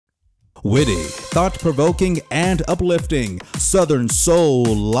Witty, thought-provoking, and uplifting, Southern Soul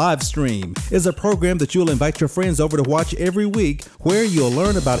Livestream is a program that you'll invite your friends over to watch every week, where you'll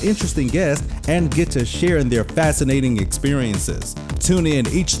learn about interesting guests and get to share in their fascinating experiences. Tune in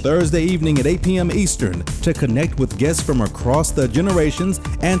each Thursday evening at 8 p.m. Eastern to connect with guests from across the generations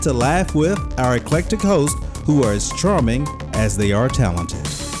and to laugh with our eclectic hosts who are as charming as they are talented.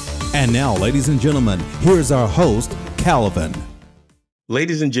 And now, ladies and gentlemen, here's our host, Calvin.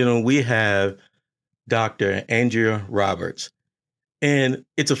 Ladies and gentlemen, we have Dr. Andrea Roberts. And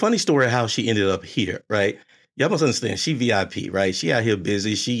it's a funny story how she ended up here, right? Y'all must understand, she VIP, right? She out here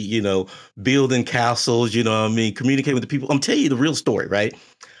busy. She, building castles, communicating with the people. I'm telling you the real story, right?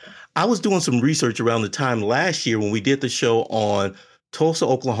 I was doing some research around the time last year when we did the show on Tulsa,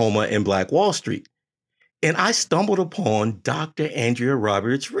 Oklahoma and Black Wall Street. And I stumbled upon Dr. Andrea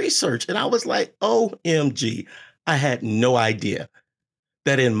Roberts' research. And I was like, OMG, I had no idea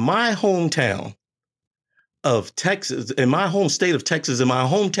that in my hometown of Texas, in my home state of Texas, in my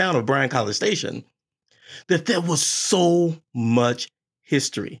hometown of Bryan College Station, that there was so much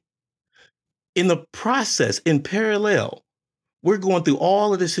history. In the process, in parallel, we're going through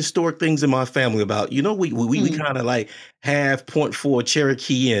all of this historic things in my family about, we kind of like have .4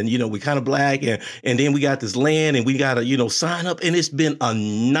 Cherokee and, we kind of black and then we got this land and we got to, sign up. And it's been a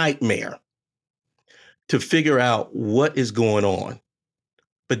nightmare to figure out what is going on.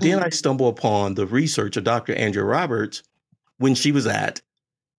 But then I stumble upon the research of Dr. Andrea Roberts when she was at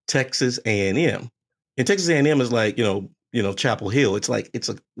Texas A&M. And Texas A&M is like, Chapel Hill. It's like, it's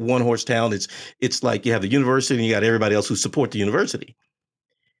a one horse town. It's like you have the university and you got everybody else who support the university.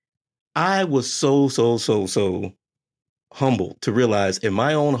 I was so humbled to realize in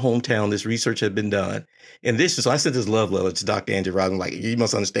my own hometown, this research had been done. And so I sent this love letter to Dr. Andrea Roberts. I'm like, you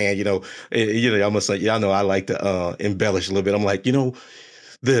must understand, y'all know I like to embellish a little bit. I'm like,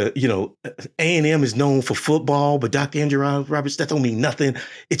 A&M is known for football, but Dr. Andrea Roberts, that don't mean nothing.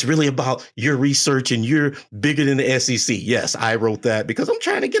 It's really about your research and you're bigger than the SEC. Yes, I wrote that because I'm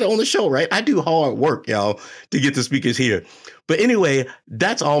trying to get on the show, right? I do hard work, y'all, to get the speakers here. But anyway,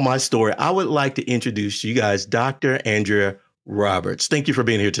 that's all my story. I would like to introduce you guys, Dr. Andrea Roberts. Thank you for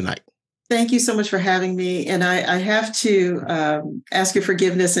being here tonight. Thank you so much for having me. And I have to ask your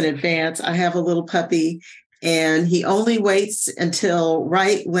forgiveness in advance. I have a little puppy. And he only waits until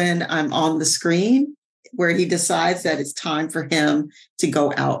right when I'm on the screen where he decides that it's time for him to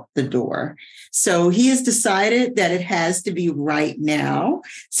go out the door. So he has decided that it has to be right now.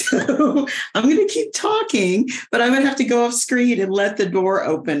 So I'm going to keep talking, but I'm going to have to go off screen and let the door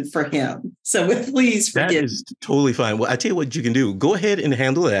open for him. So please forgive me. That is totally fine. Well, I tell you what you can do. Go ahead and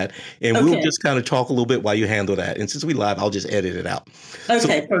handle that. And we'll just kind of talk a little bit while you handle that. And since we live, I'll just edit it out.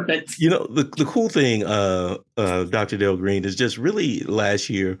 Okay, perfect. The cool thing, Dr. Dale Green, is just really last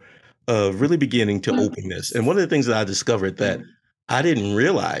year, really beginning to open this. And one of the things that I discovered that I didn't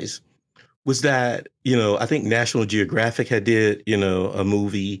realize was that, I think National Geographic had did, a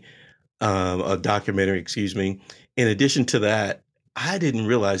movie, a documentary, excuse me. In addition to that, I didn't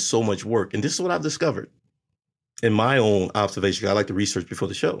realize so much work. And this is what I've discovered in my own observation. I like to research before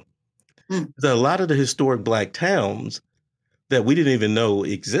the show. That a lot of the historic Black towns that we didn't even know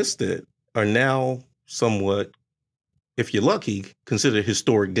existed are now somewhat, if you're lucky, considered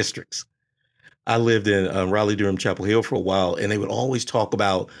historic districts. I lived in Raleigh-Durham, Chapel Hill for a while, and they would always talk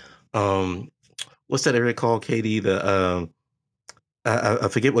about, what's that area called, Katie? I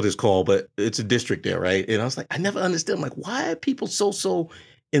forget what it's called, but it's a district there, right? And I was like, I never understood. I'm like, why are people so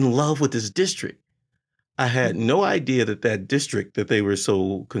in love with this district? I had no idea that district that they were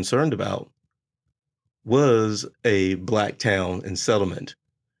so concerned about was a Black town and settlement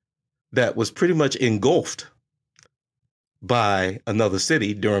that was pretty much engulfed by another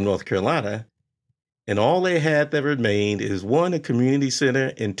city, Durham, North Carolina. And all they had that remained is one, a community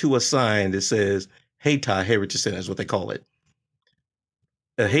center, and two, a sign that says Hayti Heritage Center is what they call it.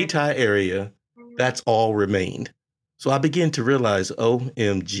 A Hayti area, that's all remained. So I began to realize,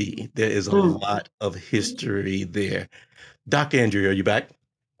 OMG, there is a lot of history there. Dr. Andrea, are you back?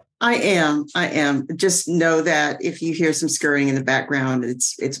 I am. Just know that if you hear some scurrying in the background,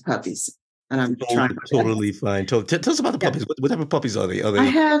 it's puppies. And I'm totally fine. Tell us about the puppies. What type of puppies are they? I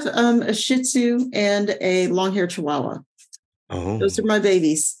have a Shih Tzu and a long-haired Chihuahua. Oh. Those are my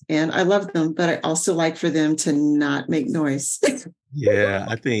babies, and I love them, but I also like for them to not make noise. Yeah,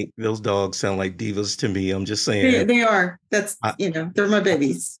 I think those dogs sound like divas to me. I'm just saying. They are. They're my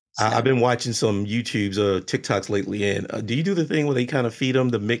babies. So. I've been watching some YouTubes, TikToks lately, and do you do the thing where they kind of feed them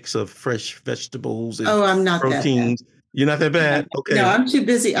the mix of fresh vegetables and I'm not proteins? That bad. You're not that bad? Okay. No, I'm too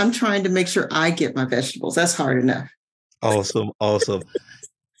busy. I'm trying to make sure I get my vegetables. That's hard enough. Awesome.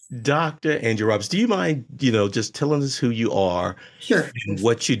 Dr. Andrea Roberts, do you mind, just telling us who you are Sure. and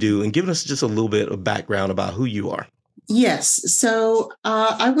what you do and giving us just a little bit of background about who you are? Yes. So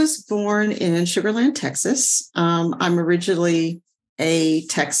I was born in Sugar Land, Texas. I'm originally a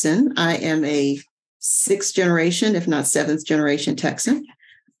Texan. I am a sixth generation, if not seventh generation Texan.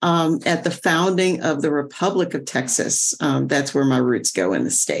 At the founding of the Republic of Texas, that's where my roots go in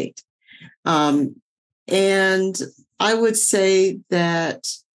the state. And I would say that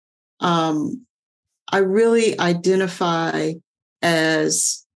I really identify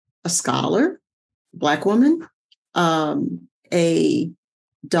as a scholar, Black woman, a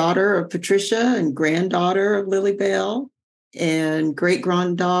daughter of Patricia and granddaughter of Lily Bell and great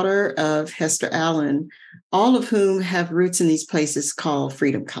granddaughter of Hester Allen, all of whom have roots in these places called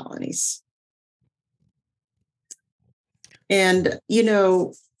freedom colonies. And,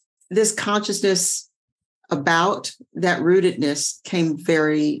 this consciousness about that rootedness came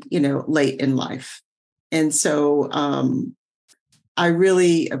very, late in life. And so I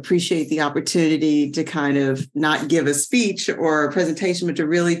really appreciate the opportunity to kind of not give a speech or a presentation, but to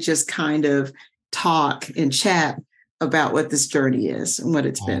really just kind of talk and chat about what this journey is and what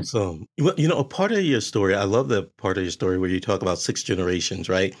it's been. Awesome. Well, a part of your story, I love the part of your story where you talk about six generations,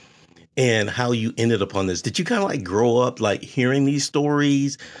 right? And how you ended up on this. Did you kind of like grow up like hearing these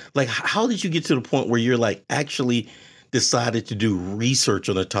stories? Like, how did you get to the point where you're like actually decided to do research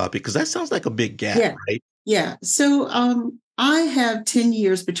on the topic? Because that sounds like a big gap, Yeah. right? Yeah. So I have 10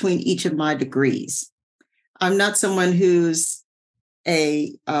 years between each of my degrees. I'm not someone who's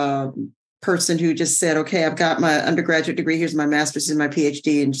a person who just said, okay, I've got my undergraduate degree, here's my master's and my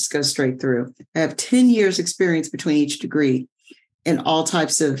PhD, and just go straight through. I have 10 years experience between each degree in all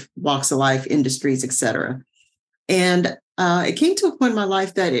types of walks of life, industries, et cetera. And it came to a point in my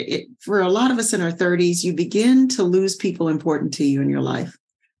life that for a lot of us in our 30s, you begin to lose people important to you in your life.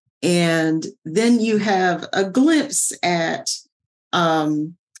 And then you have a glimpse at, I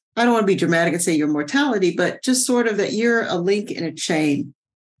don't want to be dramatic and say your mortality, but just sort of that you're a link in a chain.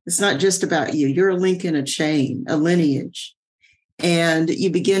 It's not just about you. You're a link in a chain, a lineage. And you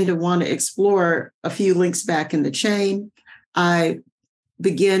begin to want to explore a few links back in the chain. I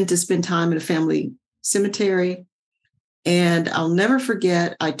began to spend time in a family cemetery. And I'll never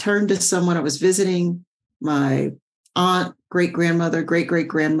forget, I turned to someone I was visiting, my aunt, great-grandmother,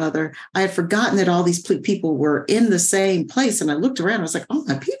 great-great-grandmother. I had forgotten that all these people were in the same place. And I looked around, I was like, oh,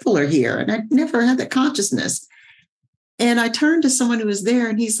 my people are here. And I never had that consciousness. And I turned to someone who was there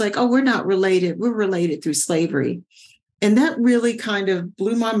and he's like, oh, we're not related. We're related through slavery. And that really kind of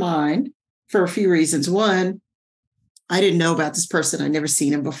blew my mind for a few reasons. One, I didn't know about this person. I'd never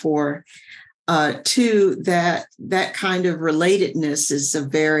seen him before. Two, that kind of relatedness is a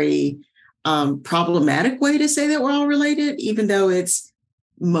very problematic way to say that we're all related, even though it's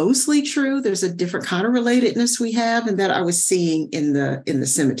mostly true. There's a different kind of relatedness we have, and that I was seeing in the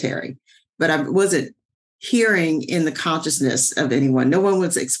cemetery, but I wasn't hearing in the consciousness of anyone. No one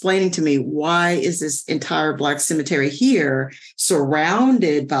was explaining to me, why is this entire Black cemetery here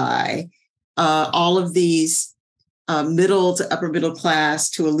surrounded by all of these middle to upper middle class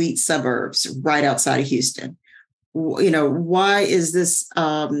to elite suburbs right outside of Houston? Why is this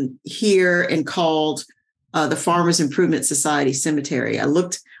here and called the Farmers Improvement Society Cemetery? I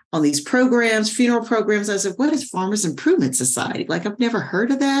looked on these programs, funeral programs. I said, what is Farmers Improvement Society? Like, I've never heard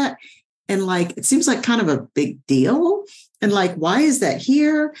of that. And like, it seems like kind of a big deal. And like, why is that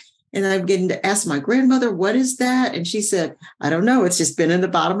here? And I'm getting to ask my grandmother, what is that? And she said, I don't know. It's just been in the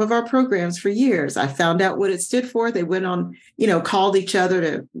bottom of our programs for years. I found out what it stood for. They went on, called each other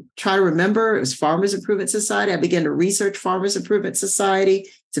to try to remember. It was Farmers Improvement Society. I began to research Farmers Improvement Society.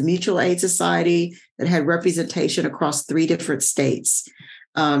 It's a mutual aid society that had representation across 3 different states.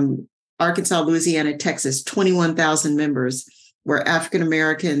 Arkansas, Louisiana, Texas, 21,000 members, where African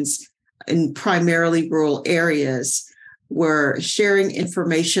Americans in primarily rural areas were sharing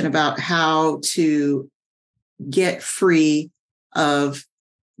information about how to get free of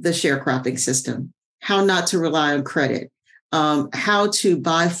the sharecropping system, how not to rely on credit, how to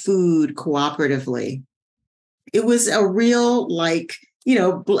buy food cooperatively. It was a real, Black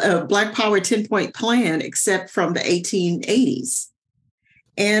Power 10-point plan, except from the 1880s.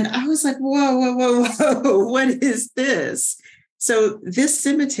 And I was like, whoa, what is this? So this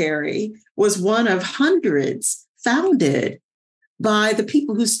cemetery was one of hundreds founded by the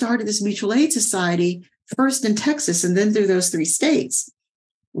people who started this mutual aid society, first in Texas and then through those 3 states.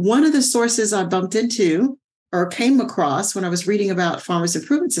 One of the sources I bumped into or came across when I was reading about Farmers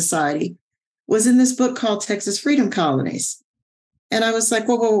Improvement Society was in this book called Texas Freedom Colonies. And I was like,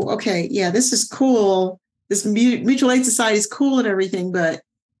 whoa, okay, yeah, this is cool. This mutual aid society is cool and everything, but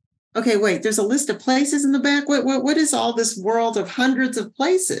okay, wait, there's a list of places in the back. What is all this world of hundreds of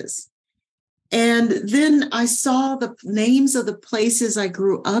places? And then I saw the names of the places I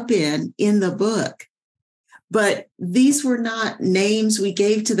grew up in the book. But these were not names we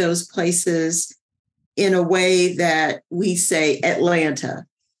gave to those places in a way that we say Atlanta.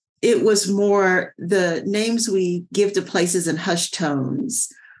 It was more the names we give to places in hushed tones,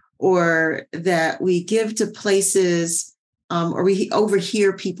 or that we give to places, or we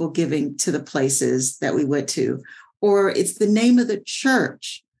overhear people giving to the places that we went to, or it's the name of the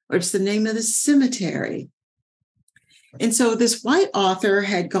church, or it's the name of the cemetery. And so this white author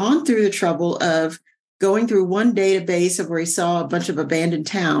had gone through the trouble of going through one database of where he saw a bunch of abandoned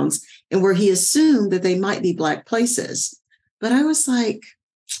towns and where he assumed that they might be Black places. But I was like,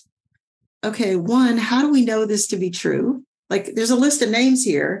 okay, one, how do we know this to be true? Like, there's a list of names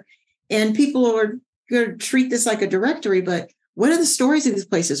here, and people are going to treat this like a directory, but what are the stories of these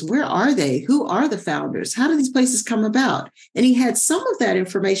places? Where are they? Who are the founders? How do these places come about? And he had some of that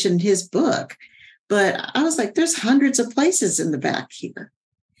information in his book, but I was like, there's hundreds of places in the back here.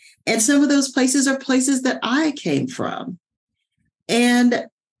 And some of those places are places that I came from. And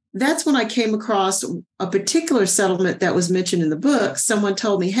that's when I came across a particular settlement that was mentioned in the book. Someone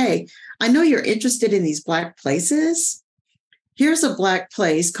told me, hey, I know you're interested in these Black places. Here's a Black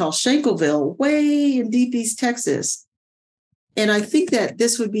place called Shankleville, way in deep East Texas. And I think that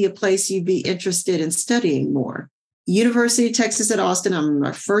this would be a place you'd be interested in studying more. University of Texas at Austin, I'm in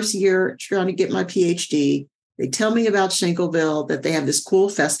my first year trying to get my PhD. They tell me about Shankleville, that they have this cool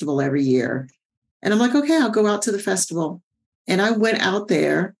festival every year. And I'm like, okay, I'll go out to the festival. And I went out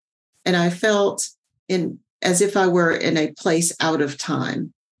there and I felt as if I were in a place out of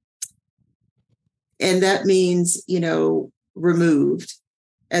time. And that means, removed,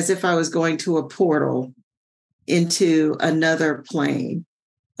 as if I was going to a portal into another plane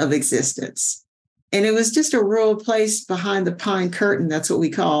of existence. And it was just a rural place behind the pine curtain. That's what we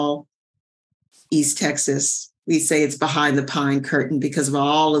call East Texas. We say it's behind the pine curtain because of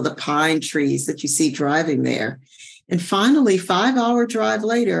all of the pine trees that you see driving there. And finally, 5-hour drive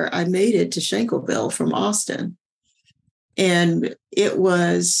later, I made it to Shankleville from Austin. And it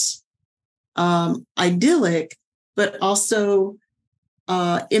was idyllic, but also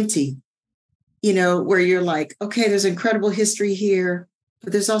empty, where you're like, okay, there's incredible history here,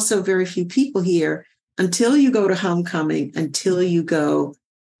 but there's also very few people here until you go to homecoming, until you go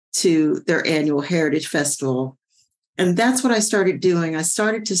to their annual Heritage Festival. And that's what I started doing. I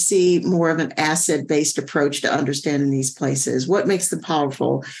started to see more of an asset-based approach to understanding these places. What makes them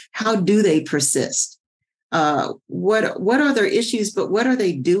powerful? How do they persist? What are their issues, but what are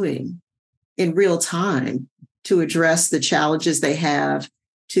they doing in real time to address the challenges they have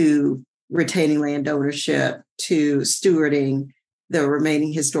to retaining land ownership, to stewarding the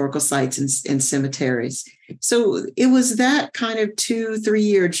remaining historical sites and cemeteries? So it was that kind of 2-3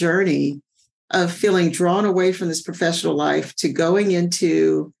 year journey of feeling drawn away from this professional life to going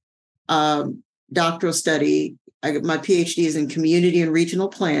into doctoral study. My PhD is in community and regional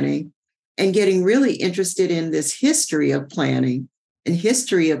planning, and getting really interested in this history of planning and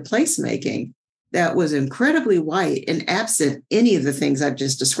history of placemaking that was incredibly white and absent any of the things I've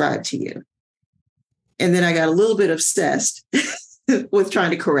just described to you. And then I got a little bit obsessed with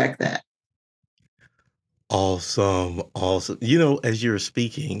trying to correct that. Awesome. Awesome. As you're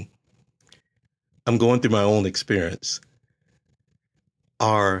speaking, I'm going through my own experience.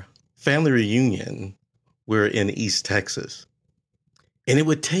 Our family reunion, we're in East Texas, and it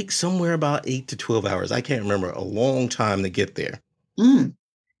would take somewhere about 8 to 12 hours. I can't remember, a long time to get there. Mm.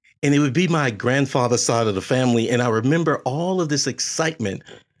 And it would be my grandfather's side of the family. And I remember all of this excitement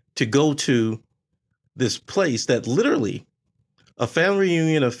to go to this place that literally a family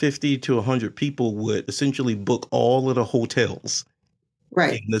reunion of 50 to 100 people would essentially book all of the hotels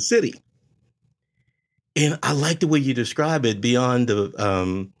in the city. And I like the way you describe it, beyond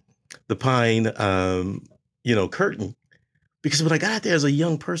the pine, curtain. Because when I got out there as a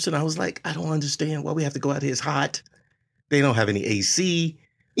young person, I was like, I don't understand why we have to go out here. It's hot. They don't have any AC.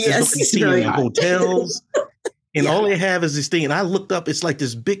 Yes, There's no AC in the hotels. And all they have is this thing. And I looked up, it's like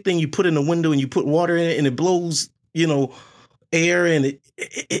this big thing you put in the window and you put water in it and it blows, air. And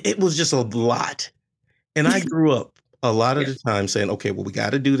it was just a lot. And I grew up a lot of the time saying, okay, well, we got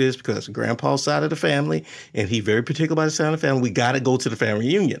to do this because grandpa's side of the family, and he very particular about his side of the family. We got to go to the family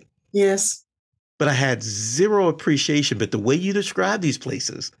reunion. Yes. But I had zero appreciation. But the way you describe these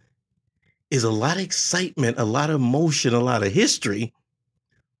places is a lot of excitement, a lot of emotion, a lot of history.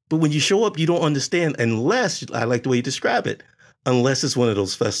 But when you show up, you don't understand unless, I like the way you describe it, unless it's one of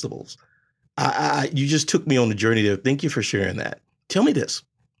those festivals. You just took me on the journey there. Thank you for sharing that. Tell me this.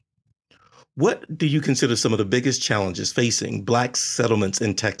 What do you consider some of the biggest challenges facing Black settlements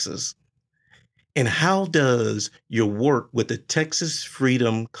in Texas? And how does your work with the Texas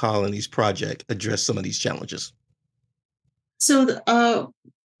Freedom Colonies Project address some of these challenges? So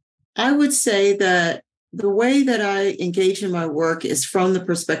I would say that the way that I engage in my work is from the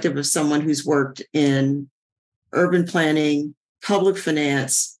perspective of someone who's worked in urban planning, public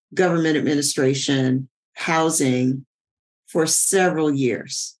finance, government administration, housing for several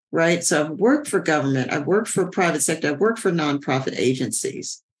years, right? So I've worked for government, I've worked for private sector, I've worked for nonprofit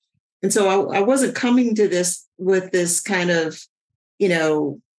agencies. And so I wasn't coming to this with this kind of,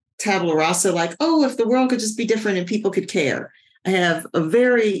 tabula rasa, like, oh, if the world could just be different and people could care. I have a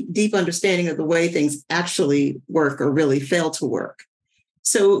very deep understanding of the way things actually work or really fail to work.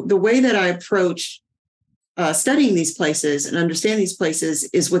 So the way that I approach studying these places and understand these places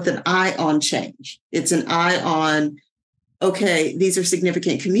is with an eye on change. It's an eye on, okay, these are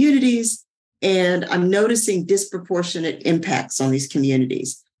significant communities, and I'm noticing disproportionate impacts on these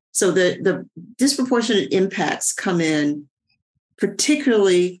communities. So the disproportionate impacts come in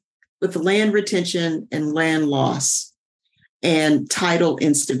particularly with land retention and land loss and title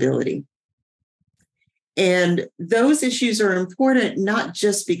instability. And those issues are important, not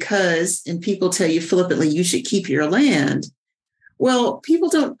just because, and people tell you flippantly, you should keep your land. Well, people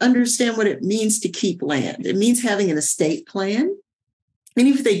don't understand what it means to keep land. It means having an estate plan. And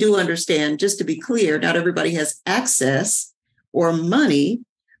if they do understand, just to be clear, not everybody has access or money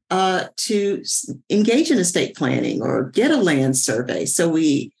to engage in estate planning or get a land survey. So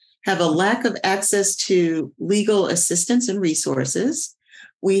we have a lack of access to legal assistance and resources.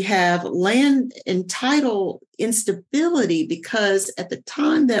 We have land and title instability because at the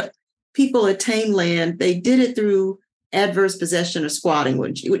time that people attain land, they did it through adverse possession or squatting.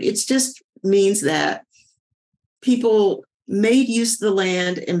 It just means that people made use of the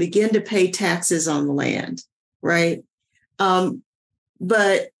land and began to pay taxes on the land, right?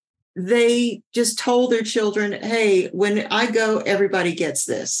 But they just told their children, hey, when I go, everybody gets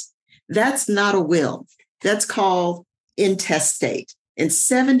this. That's not a will. That's called intestate. And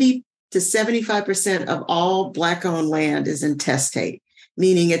 70 to 75% of all Black-owned land is intestate,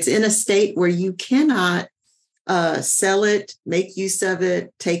 meaning it's in a state where you cannot sell it, make use of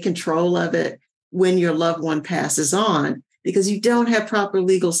it, take control of it when your loved one passes on, because you don't have proper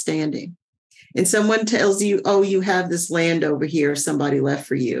legal standing. And someone tells you, oh, you have this land over here, somebody left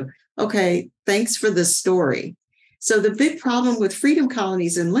for you. Okay, thanks for the story. So the big problem with freedom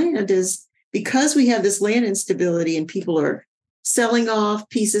colonies and land is because we have this land instability and people are selling off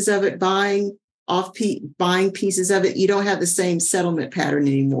pieces of it, buying pieces of it, you don't have the same settlement pattern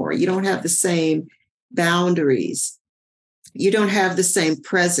anymore. You don't have the same boundaries. You don't have the same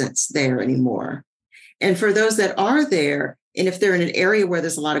presence there anymore. And for those that are there, and if they're in an area where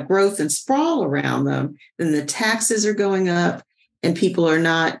there's a lot of growth and sprawl around them, then the taxes are going up and people are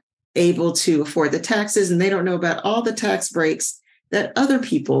not able to afford the taxes, and they don't know about all the tax breaks that other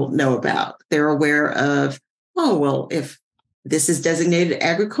people know about. They're aware of, oh, well, if this is designated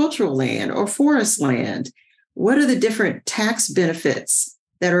agricultural land or forest land, what are the different tax benefits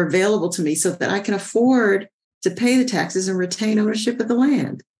that are available to me so that I can afford to pay the taxes and retain ownership of the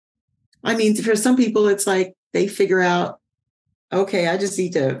land? I mean, for some people, it's like they figure out, okay, I just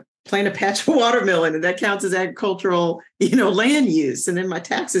need to plant a patch of watermelon and that counts as agricultural, land use. And then my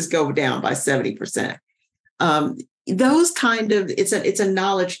taxes go down by 70%. Those kind of, it's a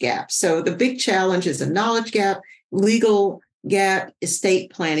knowledge gap. So the big challenge is a knowledge gap, legal gap,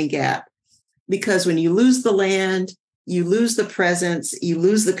 estate planning gap, because when you lose the land, you lose the presence, you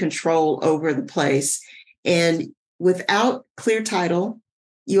lose the control over the place. And without clear title,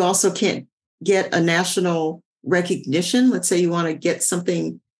 you also can't get a national recognition. Let's say you want to get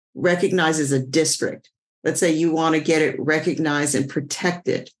something recognized as a district. Let's say you want to get it recognized and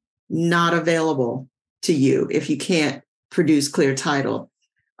protected, not available to you if you can't produce clear title.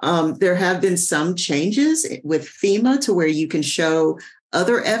 There have been some changes with FEMA to where you can show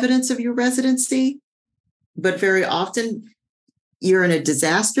other evidence of your residency, but very often you're in a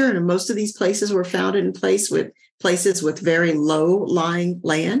disaster. And most of these places were founded in places with very low lying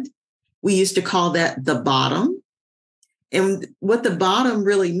land. We used to call that the bottom. And what the bottom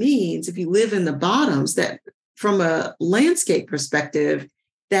really means, if you live in the bottoms, that from a landscape perspective,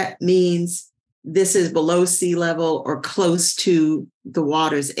 that means this is below sea level or close to the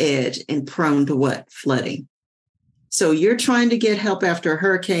water's edge and prone to what? Flooding. So you're trying to get help after a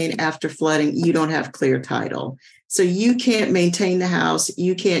hurricane, after flooding, you don't have clear title. So you can't maintain the house.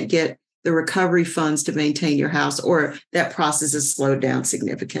 You can't get the recovery funds to maintain your house, or that process is slowed down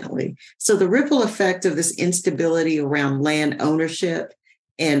significantly. So the ripple effect of this instability around land ownership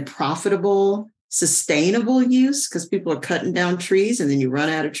and profitable, sustainable use, because people are cutting down trees and then you run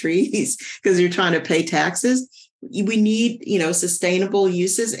out of trees because you're trying to pay taxes. We need, sustainable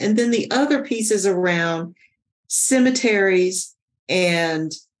uses. And then the other pieces around cemeteries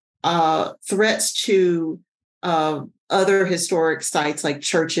and threats to other historic sites like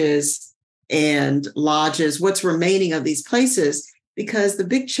churches and lodges, what's remaining of these places, because the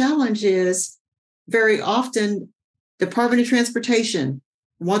big challenge is very often Department of Transportation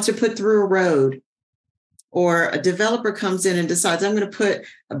wants to put through a road, or a developer comes in and decides, I'm going to put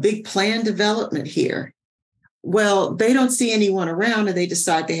a big planned development here. Well, they don't see anyone around and they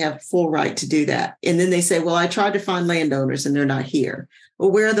decide they have full right to do that. And then they say, well, I tried to find landowners and they're not here. Well,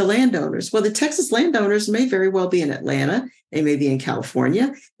 where are the landowners? Well, the Texas landowners may very well be in Atlanta. They may be in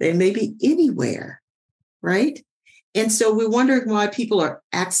California. They may be anywhere, right? And so we're wondering why people are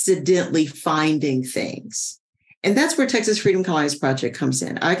accidentally finding things. And that's where Texas Freedom Colonies Project comes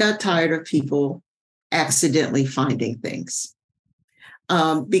in. I got tired of people accidentally finding things.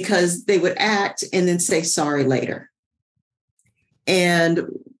 Because they would act and then say sorry later. And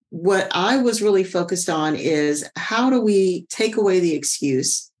what I was really focused on is, how do we take away the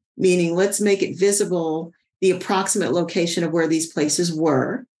excuse, meaning let's make it visible, the approximate location of where these places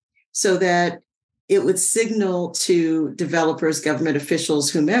were, so that it would signal to developers, government officials,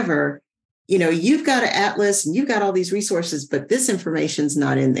 whomever, you've got an atlas and you've got all these resources, but this information's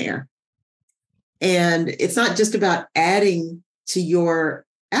not in there. And it's not just about adding to your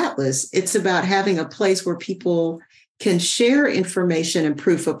atlas. It's about having a place where people can share information and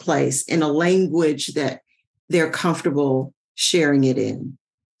proof of place in a language that they're comfortable sharing it in.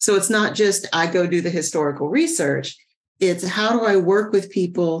 So it's not just I go do the historical research. It's how do I work with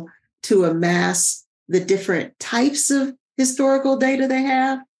people to amass the different types of historical data they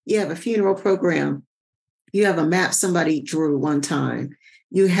have. You have a funeral program. You have a map somebody drew one time.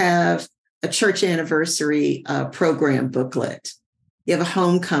 You have a church anniversary program booklet. You have a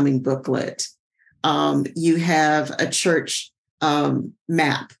homecoming booklet. You have a church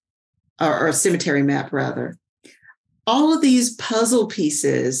map, or a cemetery map, rather. All of these puzzle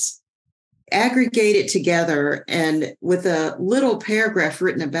pieces aggregated together and with a little paragraph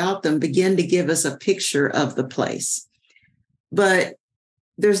written about them begin to give us a picture of the place. But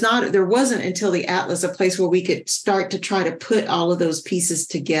there wasn't until the atlas a place where we could start to try to put all of those pieces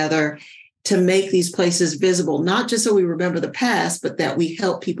together to make these places visible, not just so we remember the past, but that we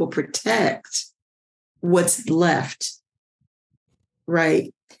help people protect what's left,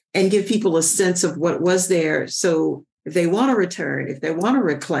 right? And give people a sense of what was there. So if they want to return, if they want to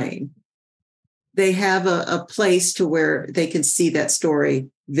reclaim, they have a place to where they can see that story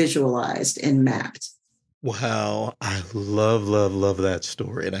visualized and mapped. Wow. I love that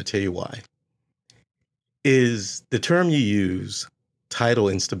story. And I tell you why. Is the term you use, title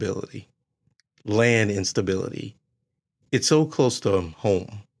instability, land instability, it's so close to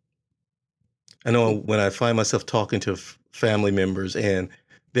home. I know when I find myself talking to family members and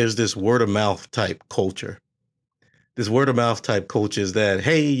there's this word of mouth type culture. This word of mouth type culture is that,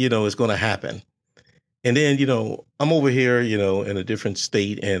 hey, it's going to happen. And then, I'm over here, in a different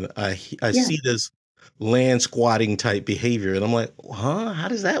state, and I see this land squatting type behavior. And I'm like, huh? How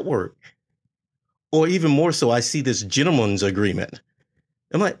does that work? Or even more so, I see this gentleman's agreement.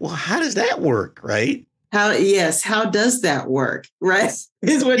 I'm like, well, how does that work? Right? How does that work? Right?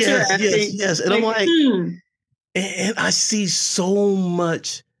 Is what you're asking. Yes. And I'm like, and I see so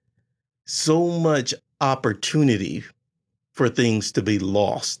much opportunity for things to be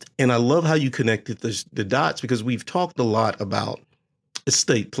lost. And I love how you connected the dots, because we've talked a lot about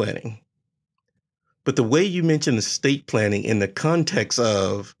estate planning. But the way you mentioned estate planning in the context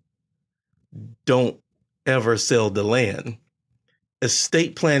of don't ever sell the land,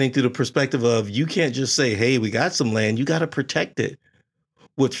 estate planning through the perspective of you can't just say, hey, we got some land, you got to protect it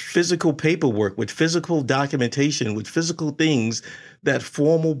with physical paperwork, with physical documentation, with physical things that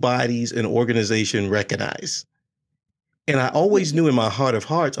formal bodies and organization recognize. And I always knew in my heart of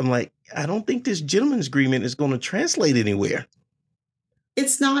hearts, I'm like, I don't think this gentleman's agreement is going to translate anywhere.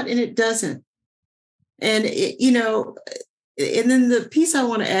 It's not, and it doesn't. And, and then the piece I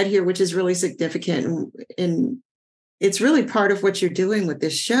want to add here, which is really significant, and it's really part of what you're doing with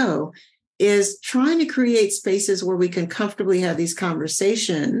this show, is trying to create spaces where we can comfortably have these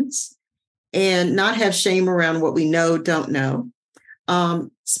conversations and not have shame around what we know, don't know,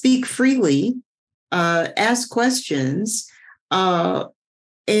 speak freely, ask questions, and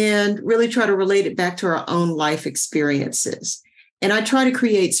really try to relate it back to our own life experiences. And I try to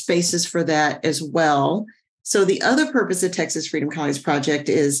create spaces for that as well. So the other purpose of Texas Freedom Colonies Project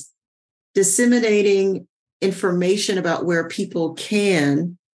is disseminating information about where people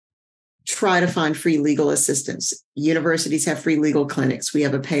can try to find free legal assistance. Universities have free legal clinics. We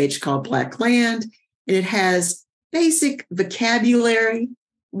have a page called Black Land, and it has basic vocabulary.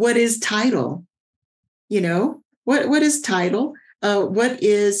 What is title? What is title? What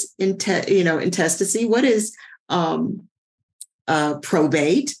is intestacy? What is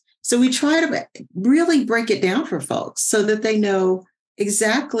probate? So we try to really break it down for folks so that they know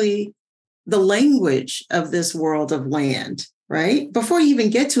exactly the language of this world of land, right? Before you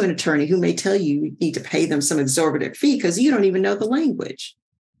even get to an attorney who may tell you need to pay them some exorbitant fee because you don't even know the language.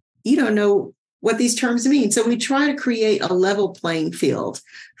 You don't know what these terms mean. So we try to create a level playing field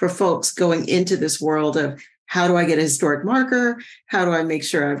for folks going into this world of how do I get a historic marker? How do I make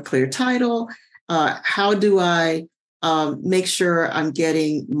sure I have clear title? How do I make sure I'm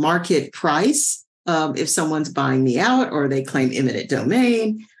getting market price if someone's buying me out or they claim eminent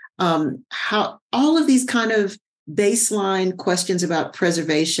domain? How all of these kind of baseline questions about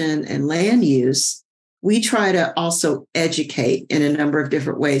preservation and land use, we try to also educate in a number of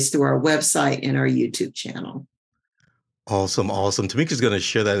different ways through our website and our YouTube channel. Awesome. Tamika's going to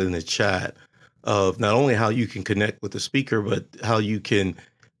share that in the chat of not only how you can connect with the speaker, but how you can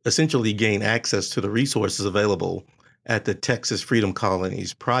essentially gain access to the resources available at the Texas Freedom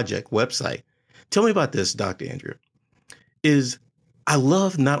Colonies Project website. Tell me about this, Dr. Andrea. I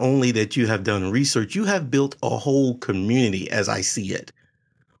love not only that you have done research, you have built a whole community as I see it,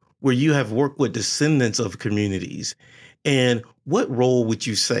 where you have worked with descendants of communities. And what role would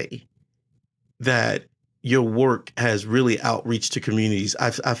you say that your work has really outreach to communities?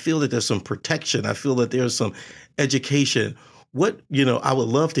 I feel that there's some protection. I feel that there's some education. I would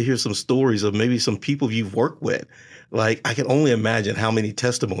love to hear some stories of maybe some people you've worked with. Like, I can only imagine how many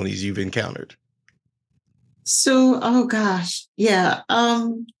testimonies you've encountered. So, oh gosh, yeah.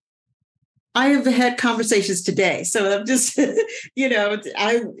 I have had conversations today. So I'm just,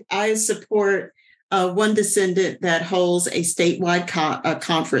 I support one descendant that holds a statewide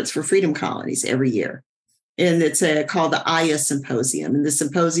conference for freedom colonies every year. And it's called the Aya Symposium. And the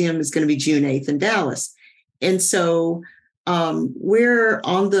symposium is going to be June 8th in Dallas. And so we're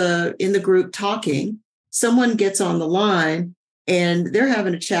in the group talking. Someone gets on the line and they're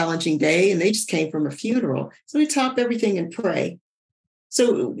having a challenging day and they just came from a funeral. So we top everything and pray.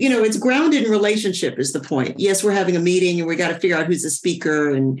 So, it's grounded in relationship is the point. Yes, we're having a meeting and we got to figure out who's the speaker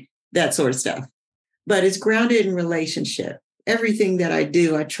and that sort of stuff. But it's grounded in relationship. Everything that I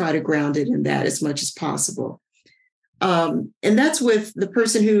do, I try to ground it in that as much as possible. And that's with the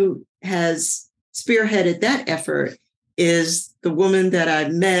person who has spearheaded that effort is the woman that I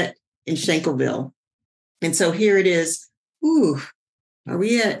met in Shankleville. And so here it is. Are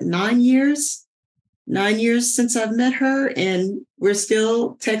we at 9 years? 9 years since I've met her, and we're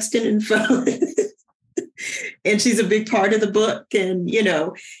still texting and phoning. And she's a big part of the book. And,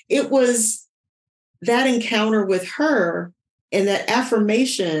 it was that encounter with her and that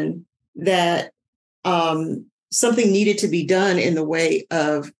affirmation that something needed to be done in the way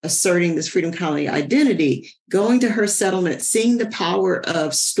of asserting this freedom colony identity, going to her settlement, seeing the power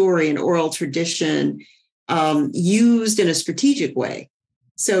of story and oral tradition used in a strategic way.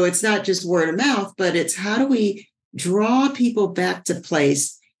 So it's not just word of mouth, but it's how do we draw people back to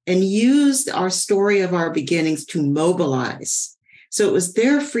place and use our story of our beginnings to mobilize. So it was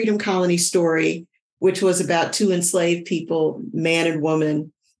their freedom colony story, which was about two enslaved people, man and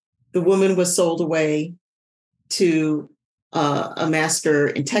woman. The woman was sold away to a master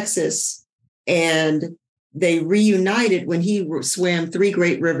in Texas, and they reunited when he swam 3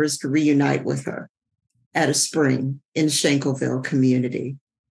 great rivers to reunite with her at a spring in Shankleville community.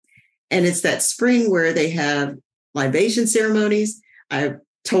 And it's that spring where they have libation ceremonies. I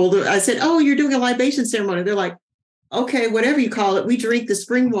told her, I said, "Oh, you're doing a libation ceremony." They're like, "Okay, whatever you call it. We drink the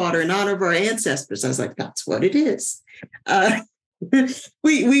spring water in honor of our ancestors." I was like, "That's what it is."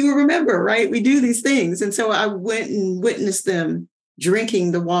 We remember, right? We do these things. And so I went and witnessed them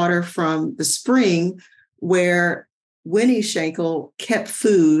drinking the water from the spring where Winnie Shankle kept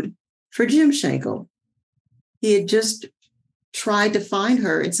food for Jim Shankle. He had just tried to find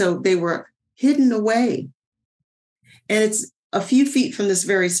her. And so they were hidden away. And it's a few feet from this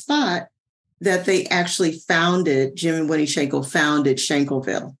very spot that they actually founded, Jim and Winnie Shankle founded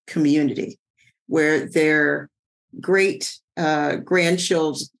Shankleville community, where their great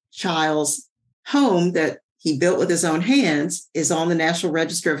grandchild's home that he built with his own hands is on the National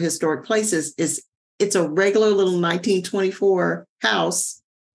Register of Historic Places. It's a regular little 1924 house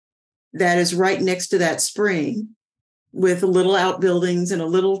that is right next to that spring with little outbuildings and a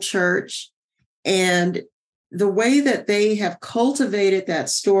little church. And the way that they have cultivated that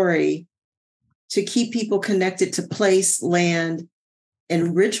story to keep people connected to place, land,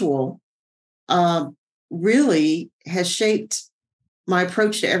 and ritual really has shaped my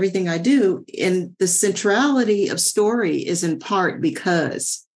approach to everything I do. And the centrality of story is in part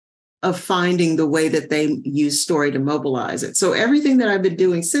because of finding the way that they use story to mobilize it. So everything that I've been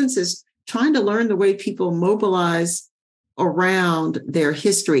doing since is trying to learn the way people mobilize around their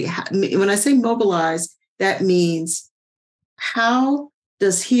history. When I say mobilize, that means how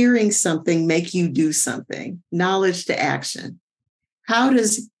does hearing something make you do something? Knowledge to action. How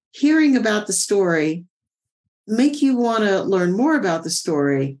does hearing about the story make you want to learn more about the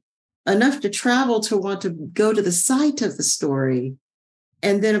story, enough to travel to want to go to the site of the story?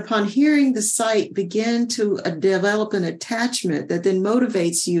 And then upon hearing the site, begin to develop an attachment that then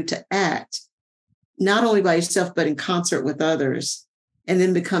motivates you to act, not only by yourself, but in concert with others, and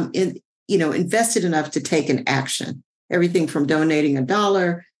then become invested enough to take an action. Everything from donating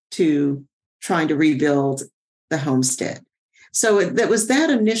 $1 to trying to rebuild the homestead. So that was that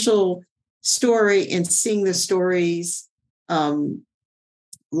initial story, and seeing the stories,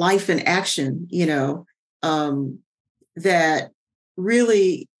 life in action, that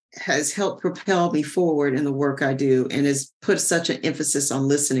really has helped propel me forward in the work I do, and has put such an emphasis on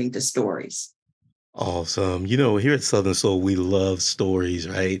listening to stories. Awesome. Here at Southern Soul, we love stories,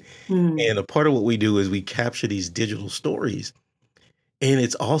 right? And a part of what we do is we capture these digital stories. And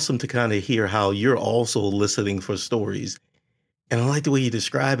it's awesome to kind of hear how you're also listening for stories. And I like the way you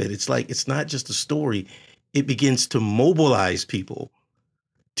describe it. It's like, it's not just a story. It begins to mobilize people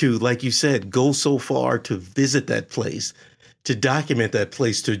to, like you said, go so far to visit that place, to document that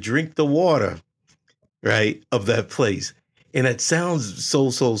place, to drink the water, right, of that place. And it sounds so,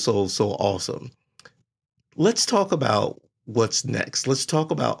 so, so, so awesome. Let's talk about what's next. Let's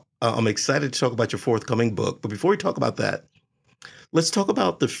talk about, I'm excited to talk about your forthcoming book. But before we talk about that, let's talk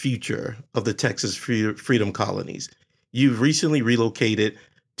about the future of the Texas Freedom Colonies. You've recently relocated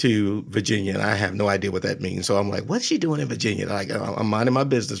to Virginia, and I have no idea what that means. So I'm like, what's she doing in Virginia? Like, I'm minding my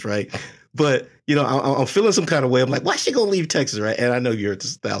business, right? But, I'm feeling some kind of way. I'm like, why is she going to leave Texas, right? And I know you heard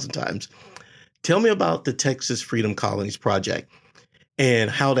this 1,000 times. Tell me about the Texas Freedom Colonies project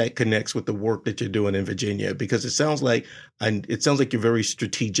and how that connects with the work that you're doing in Virginia, because it sounds like you're very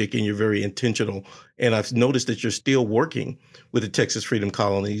strategic and you're very intentional. And I've noticed that you're still working with the Texas Freedom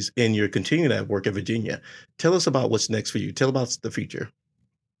Colonies and you're continuing that work in Virginia. Tell us about what's next for you. Tell about the future.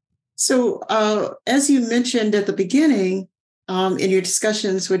 So, as you mentioned at the beginning, in your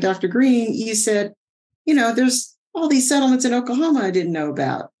discussions with Dr. Green, you said, there's all these settlements in Oklahoma I didn't know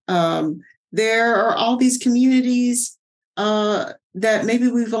about. There are all these communities that maybe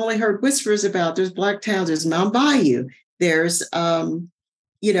we've only heard whispers about. There's Black Towns, there's Mount Bayou, there's,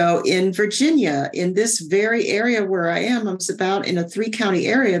 in Virginia, in this very area where I am, I'm about in a 3-county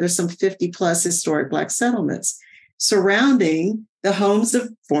area, there's some 50 plus historic Black settlements surrounding the homes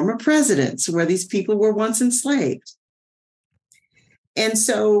of former presidents where these people were once enslaved. And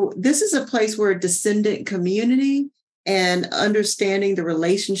so this is a place where a descendant community and understanding the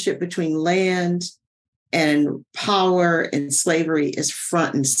relationship between land and power and slavery is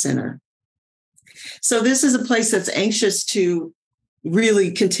front and center. So this is a place that's anxious to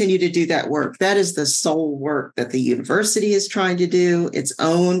really continue to do that work. That is the sole work that the university is trying to do, its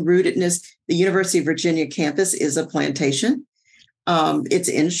own rootedness. The University of Virginia campus is a plantation. It's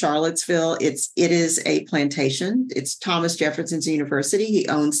in Charlottesville. It is a plantation. It's Thomas Jefferson's university. He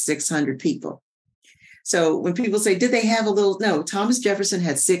owns 600 people. So when people say, did they have no, Thomas Jefferson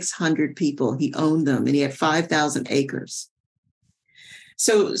had 600 people. He owned them and he had 5,000 acres.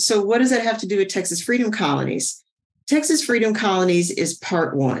 So what does that have to do with Texas Freedom Colonies? Texas Freedom Colonies is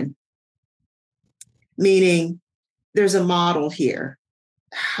part one, meaning there's a model here.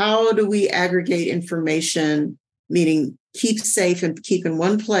 How do we aggregate information, meaning keep safe and keep in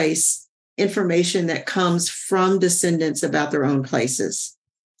one place information that comes from descendants about their own places?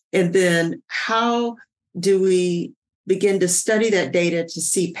 And then how do we begin to study that data to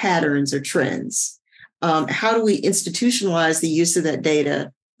see patterns or trends? How do we institutionalize the use of that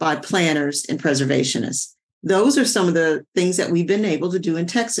data by planners and preservationists? Those are some of the things that we've been able to do in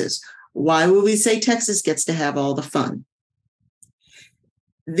Texas. Why would we say Texas gets to have all the fun?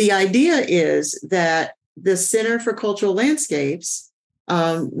 The idea is that the Center for Cultural Landscapes,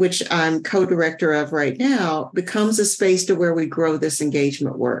 which I'm co-director of right now, becomes a space to where we grow this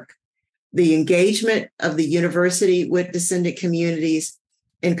engagement work. The engagement of the university with descendant communities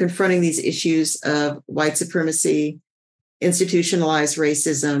in confronting these issues of white supremacy, institutionalized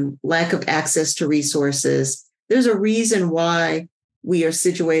racism, lack of access to resources. There's a reason why we are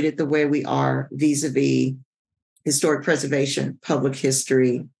situated the way we are vis-a-vis historic preservation, public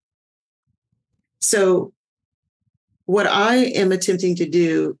history, So what I am attempting to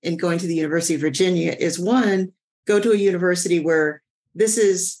do in going to the University of Virginia is, one, go to a university where this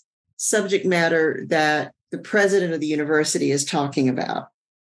is subject matter that the president of the university is talking about.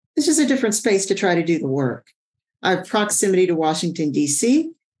 It's just a different space to try to do the work. I have proximity to Washington,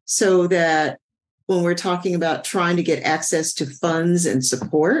 D.C., so that when we're talking about trying to get access to funds and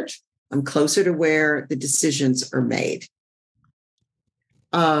support, I'm closer to where the decisions are made.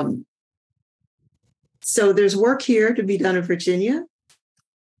 So there's work here to be done in Virginia.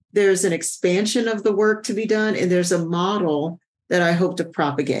 There's an expansion of the work to be done, and there's a model that I hope to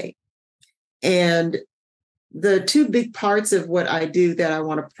propagate. And the two big parts of what I do that I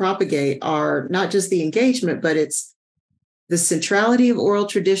want to propagate are not just the engagement, but it's the centrality of oral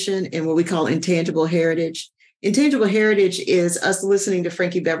tradition and what we call intangible heritage. Intangible heritage is us listening to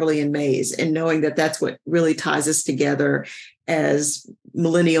Frankie Beverly and Mays and knowing that that's what really ties us together as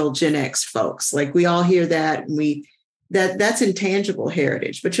millennial Gen X folks. Like, we all hear that, and that's intangible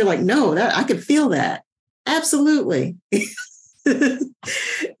heritage. But you're like, no, that I can feel that. Absolutely.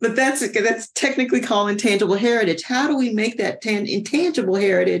 But that's technically called intangible heritage. How do we make that intangible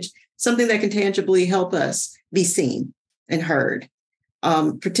heritage something that can tangibly help us be seen and heard,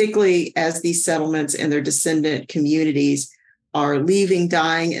 particularly as these settlements and their descendant communities are leaving,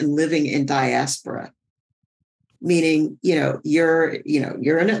 dying, and living in diaspora? Meaning, you're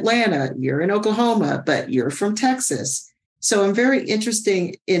in Atlanta, you're in Oklahoma, but you're from Texas. So I'm very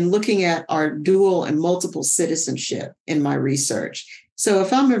interested in looking at our dual and multiple citizenship in my research. So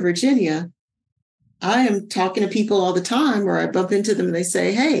if I'm in Virginia, I am talking to people all the time, or I bump into them and they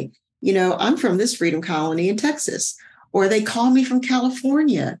say, hey, I'm from this freedom colony in Texas. Or they call me from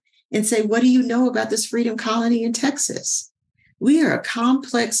California and say, what do you know about this freedom colony in Texas? We are a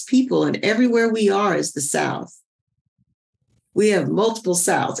complex people, and everywhere we are is the South. We have multiple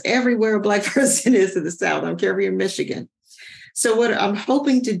Souths. Everywhere a Black person is in the South. I don't care if you're in Michigan. So what I'm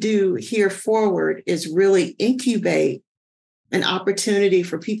hoping to do here forward is really incubate an opportunity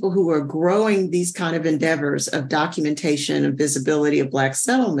for people who are growing these kind of endeavors of documentation and visibility of Black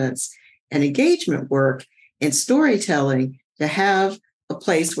settlements and engagement work and storytelling, to have a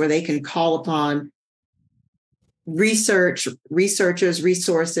place where they can call upon researchers,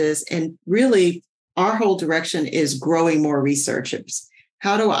 resources, and really our whole direction is growing more researchers.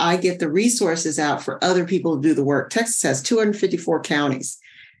 How do I get the resources out for other people to do the work? Texas has 254 counties.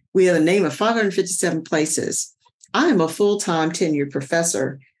 We have a name of 557 places. I am a full-time tenured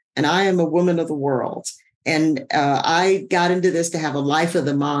professor, and I am a woman of the world. And I got into this to have a life of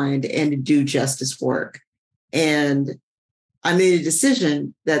the mind and to do justice work. And I made a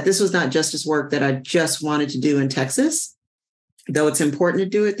decision that this was not justice work that I just wanted to do in Texas, though it's important to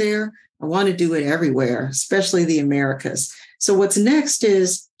do it there. I want to do it everywhere, especially the Americas. So what's next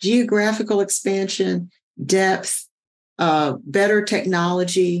is geographical expansion, depth, better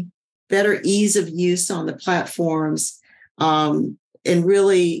technology, better ease of use on the platforms, and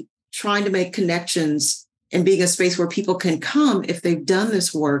really trying to make connections and being a space where people can come if they've done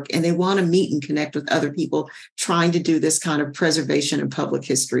this work and they want to meet and connect with other people trying to do this kind of preservation and public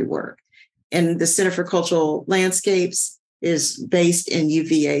history work. And the Center for Cultural Landscapes is based in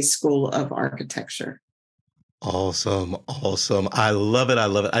UVA School of Architecture. Awesome. Awesome. I love it. I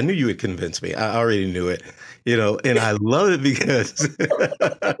love it. I knew you would convince me. I already knew it, and I love it because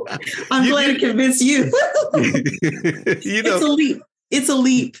I'm glad to convince you. It's a leap. It's a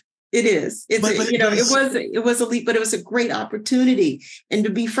leap. It is. It was a leap, but it was a great opportunity. And to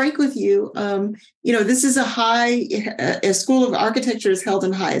be frank with you, this is a School of Architecture is held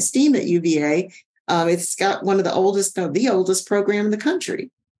in high esteem at UVA. It's got one of the oldest program in the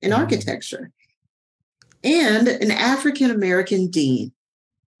country in architecture, and an African-American dean.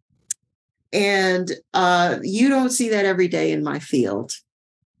 And you don't see that every day in my field.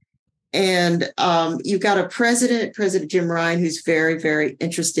 And you've got a President Jim Ryan, who's very, very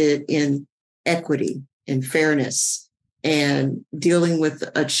interested in equity and fairness and dealing with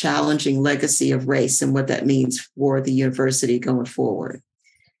a challenging legacy of race and what that means for the university going forward.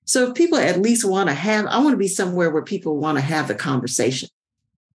 So if people at least I want to be somewhere where people want to have the conversation.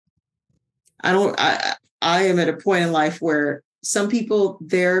 I am at a point in life where some people,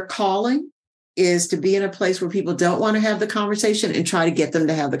 their calling is to be in a place where people don't want to have the conversation and try to get them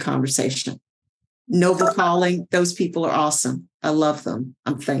to have the conversation. Noble calling, those people are awesome. I love them.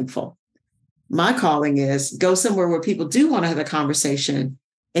 I'm thankful. My calling is go somewhere where people do want to have a conversation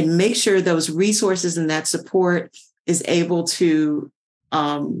and make sure those resources and that support is able to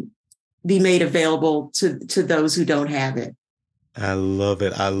be made available to those who don't have it. I love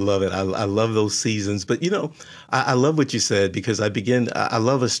it. I love it. I love those seasons. But, I love what you said, because I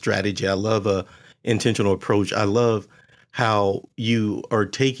love a strategy. I love intentional approach. I love how you are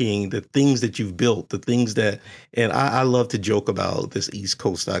taking the things that you've built, the things that, and I love to joke about this East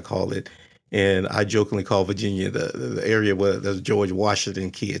Coast, I call it. And I jokingly call Virginia the area where the George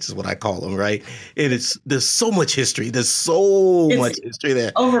Washington kids is what I call them, right? And there's so much history. There's so It's much history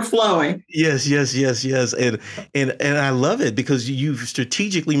there. overflowing. Yes, yes, yes, yes. And I love it because you've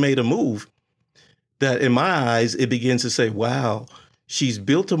strategically made a move that in my eyes, it begins to say, wow, she's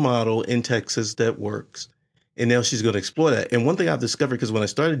built a model in Texas that works. And now she's going to explore that. And one thing I've discovered, because when I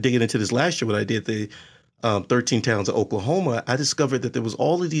started digging into this last year, when I did the 13 towns of Oklahoma, I discovered that there was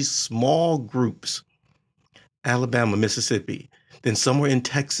all of these small groups, Alabama, Mississippi, then somewhere in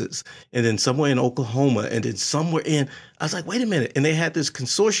Texas, and then somewhere in Oklahoma, and then somewhere I was like, wait a minute. And they had this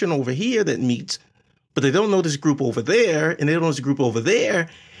consortium over here that meets, but they don't know this group over there, and they don't know this group over there.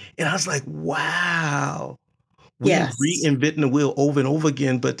 And I was like, wow, we Yes. reinventing the wheel over and over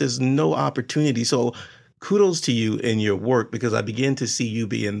again, but there's no opportunity. So kudos to you in your work, because I begin to see you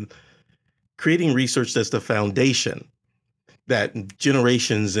creating research that's the foundation that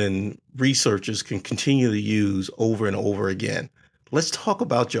generations and researchers can continue to use over and over again. Let's talk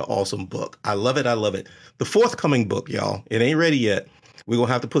about your awesome book. I love it. I love it. The forthcoming book, y'all. It ain't ready yet. We're going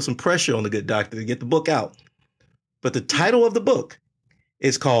to have to put some pressure on the good doctor to get the book out. But the title of the book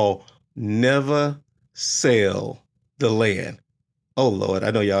is called Never Sell the Land. Oh, Lord. I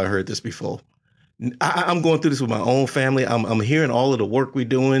know y'all heard this before. I'm going through this with my own family. I'm hearing all of the work we're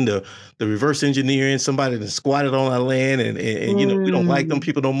doing, the reverse engineering, somebody that squatted on our land, and we don't like them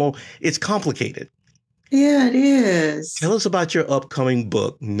people no more. It's complicated. Yeah, it is. Tell us about your upcoming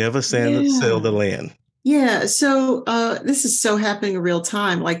book, Never Sell the Land. Yeah. So this is so happening in real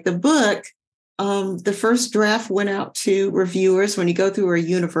time. Like the book, the first draft went out to reviewers. When you go through a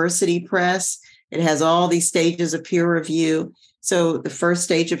university press, it has all these stages of peer review. So the first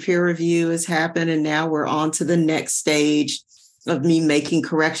stage of peer review has happened, and now we're on to the next stage of me making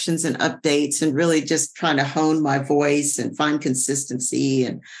corrections and updates and really just trying to hone my voice and find consistency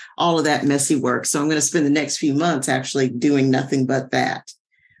and all of that messy work. So I'm going to spend the next few months actually doing nothing but that.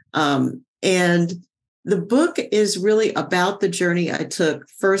 And the book is really about the journey I took,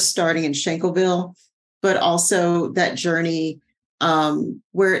 first starting in Shankleville, but also that journey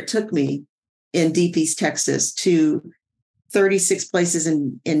where it took me in Deep East Texas to 36 places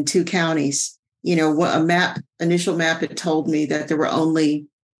in 2 counties. Initial map, it told me that there were only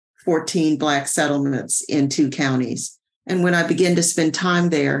 14 Black settlements in 2 counties. And when I began to spend time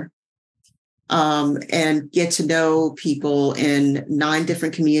there and get to know people in 9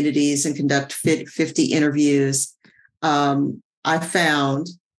 different communities and conduct 50 interviews, I found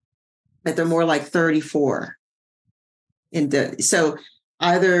that there are more like 34. So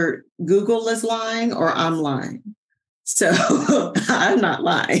either Google is lying or I'm lying. So I'm not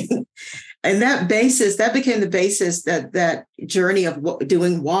lying. And that became the basis, that journey of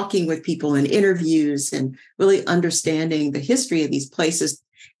walking with people in interviews and really understanding the history of these places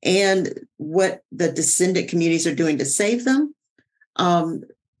and what the descendant communities are doing to save them.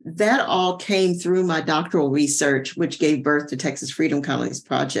 That all came through my doctoral research, which gave birth to Texas Freedom Colonies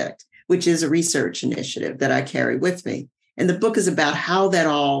Project, which is a research initiative that I carry with me. And the book is about how that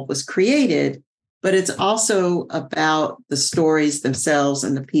all was created, but it's also about the stories themselves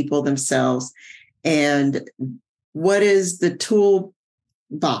and the people themselves and what is the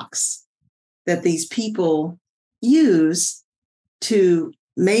toolbox that these people use to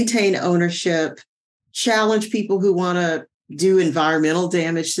maintain ownership, challenge people who want to do environmental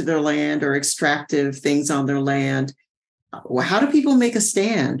damage to their land or extractive things on their land. How do people make a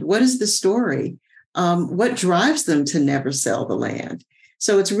stand? What is the story? What drives them to never sell the land?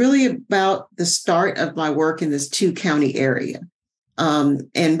 So it's really about the start of my work in this 2-county area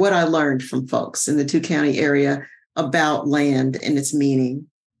and what I learned from folks in the 2-county area about land and its meaning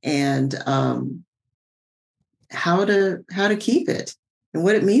and how to keep it and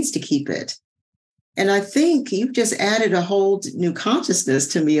what it means to keep it. And I think you've just added a whole new consciousness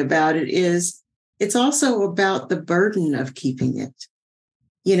to me about it. It's also about the burden of keeping it.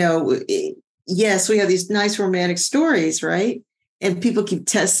 Yes, we have these nice romantic stories, right? And people keep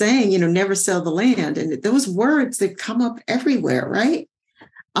saying, never sell the land. And those words that come up everywhere, right?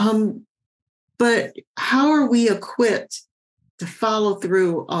 But how are we equipped to follow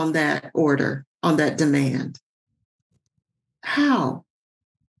through on that order, on that demand? How?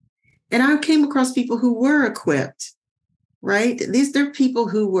 And I came across people who were equipped, right? They're people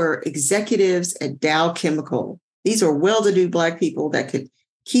who were executives at Dow Chemical. These are well-to-do Black people that could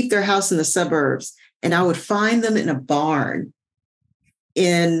keep their house in the suburbs. And I would find them in a barn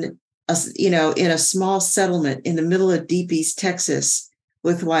in a small settlement in the middle of Deep East Texas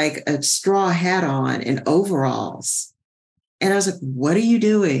with like a straw hat on and overalls. And I was like, what are you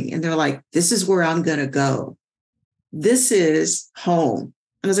doing? And they're like, this is where I'm going to go. This is home.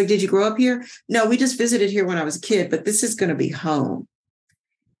 And I was like, did you grow up here? No, we just visited here when I was a kid, but this is going to be home.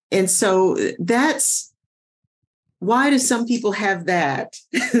 And so that's why do some people have that,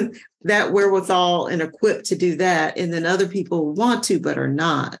 that wherewithal and equipped to do that? And then other people want to, but are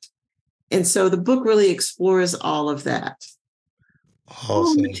not. And so the book really explores all of that. Awesome.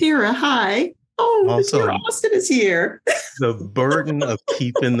 Oh, Matira, hi. Oh, Awesome. Matira Austin is here. The burden of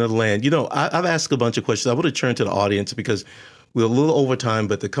keeping the land. I've asked a bunch of questions. I would have turned to the audience because we're a little over time,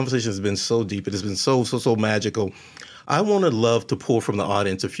 but the conversation has been so deep. It has been so magical. I want to love to pull from the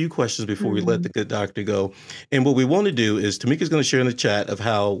audience a few questions before we let the good doctor go. And what we want to do is Tamika's going to share in the chat of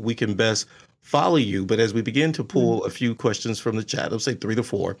how we can best follow you. But as we begin to pull a few questions from the chat, let's say 3 to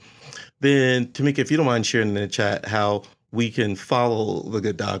 4, then Tamika, if you don't mind sharing in the chat how we can follow the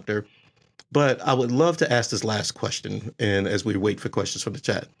good doctor. But I would love to ask this last question, and as we wait for questions from the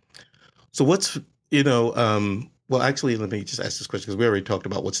chat. So well, actually, let me just ask this question because we already talked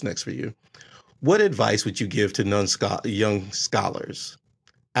about what's next for you. What advice would you give to young scholars,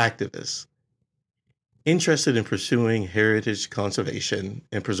 activists, interested in pursuing heritage conservation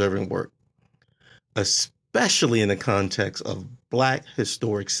and preserving work, especially in the context of Black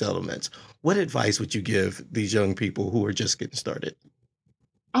historic settlements? What advice would you give these young people who are just getting started?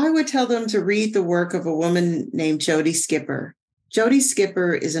 I would tell them to read the work of a woman named Jody Skipper. Jody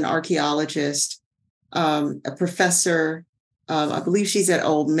Skipper is an archaeologist, a professor. I believe she's at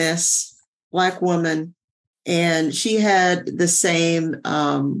Ole Miss, Black woman. And she had the same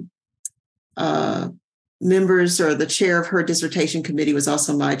members, or the chair of her dissertation committee was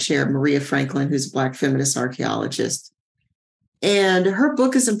also my chair, Maria Franklin, who's a Black feminist archaeologist. And her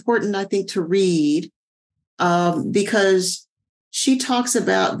book is important, I think, to read because she talks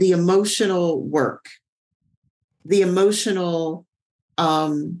about the emotional work, the emotional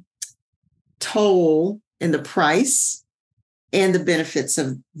toll and the price and the benefits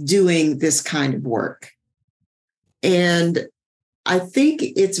of doing this kind of work. And I think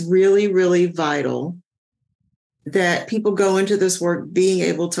it's really, really vital that people go into this work being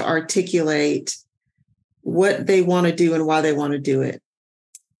able to articulate what they want to do and why they want to do it.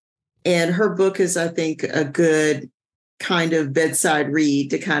 And her book is, I think, a good kind of bedside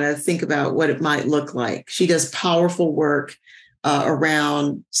read to kind of think about what it might look like. She does powerful work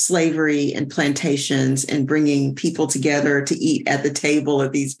around slavery and plantations and bringing people together to eat at the table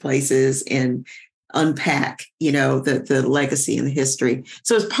at these places and unpack, the legacy and the history.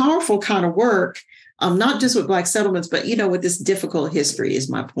 So it's powerful kind of work, not just with Black settlements, but, with this difficult history is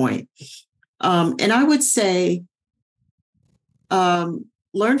my point. And I would say,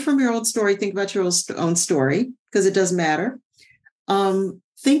 learn from your own story. Think about your own story, because it does matter.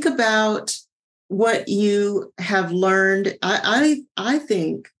 Think about what you have learned. I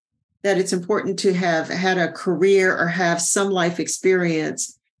think that it's important to have had a career or have some life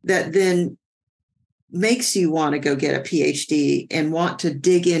experience that then makes you want to go get a PhD and want to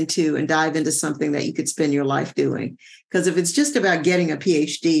dig into and dive into something that you could spend your life doing. Because if it's just about getting a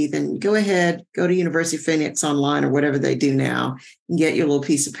PhD, then go ahead, go to University of Phoenix online or whatever they do now and get your little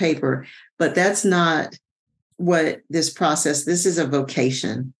piece of paper. But that's not what this is a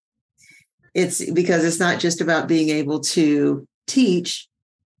vocation. It's because it's not just about being able to teach.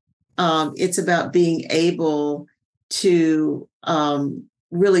 It's about being able to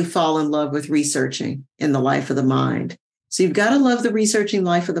really fall in love with researching in the life of the mind. So you've got to love the researching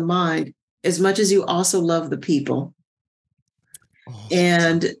life of the mind as much as you also love the people. Awesome.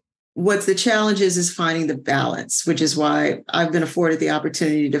 And what the challenge is finding the balance, which is why I've been afforded the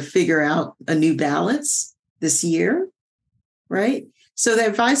opportunity to figure out a new balance this year, right? So the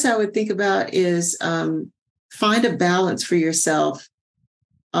advice I would think about is find a balance for yourself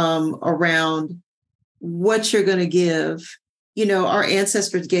around what you're going to give. Our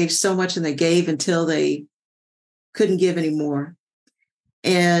ancestors gave so much, and they gave until they couldn't give anymore.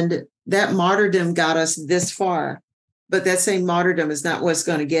 And that martyrdom got us this far, but that same martyrdom is not what's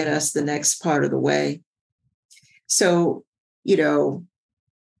going to get us the next part of the way. So,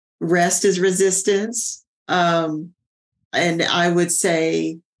 rest is resistance. And I would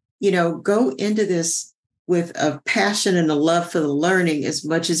say, go into this with a passion and a love for the learning as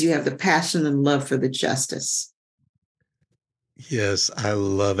much as you have the passion and love for the justice. Yes, I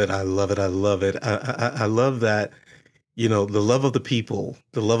love it. I love it. I love it. I love that, the love of the people,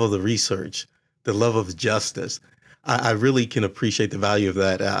 the love of the research, the love of justice. I really can appreciate the value of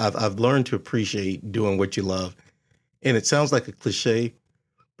that. I've learned to appreciate doing what you love. And it sounds like a cliche,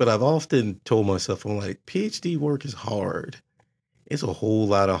 but I've often told myself, I'm like, PhD work is hard. It's a whole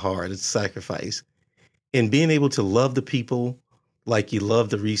lot of hard. It's sacrifice. And being able to love the people like you love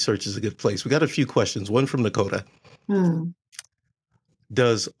the research is a good place. We got a few questions. One from Dakota.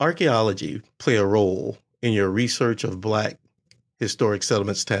 Does archaeology play a role in your research of Black historic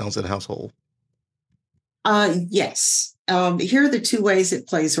settlements, towns, and households? Yes. Here are the two ways it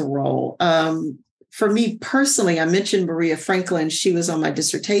plays a role. For me personally, I mentioned Maria Franklin. She was on my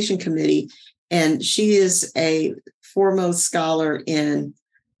dissertation committee, and she is a foremost scholar in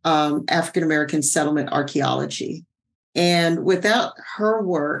African-American settlement archaeology. And without her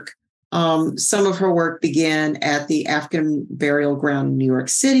work, some of her work began at the African Burial Ground in New York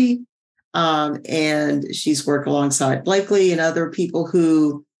City. And she's worked alongside Blakely and other people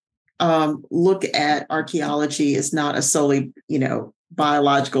who look at archaeology as not a solely,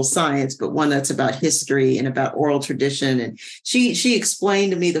 biological science, but one that's about history and about oral tradition. And she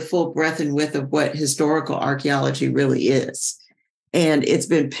explained to me the full breadth and width of what historical archaeology really is. And it's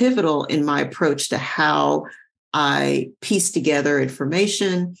been pivotal in my approach to how I piece together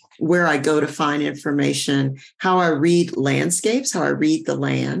information, where I go to find information, how I read landscapes, how I read the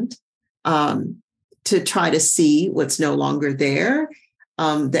land, to try to see what's no longer there,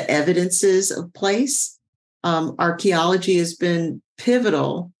 the evidences of place. Archaeology has been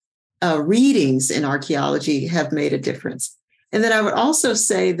pivotal. Readings in archaeology have made a difference. And then I would also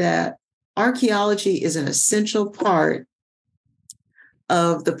say that archaeology is an essential part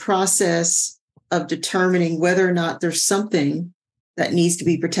of the process of determining whether or not there's something that needs to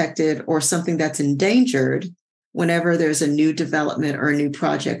be protected or something that's endangered whenever there's a new development or a new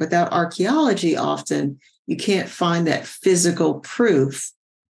project. Without archaeology, often you can't find that physical proof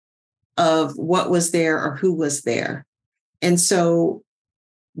of what was there or who was there. And so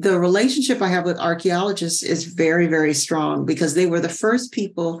the relationship I have with archaeologists is very, very strong because they were the first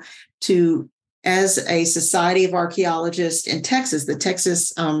people to, as a Society of Archaeologists in Texas, the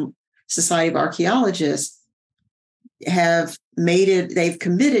Texas Society of Archaeologists they've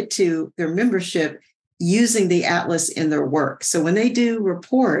committed to their membership using the atlas in their work. So when they do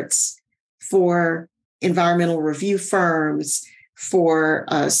reports for environmental review firms, for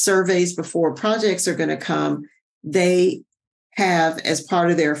surveys before projects are going to come, they have, as part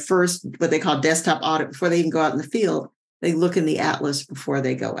of their first, what they call desktop audit, before they even go out in the field, they look in the atlas before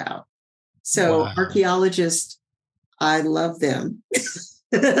they go out. So Wow. Archaeologists, I love them.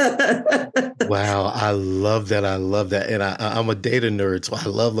 Wow, I love that. I love that. And I'm a data nerd, so I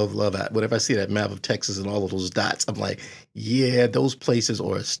love that. Whenever I see that map of Texas and all of those dots, I'm like, yeah, those places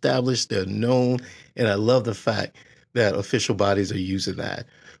are established, they're known. And I love the fact that official bodies are using that.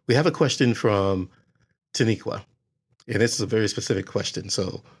 We have a question from Taniqua, and this is a very specific question,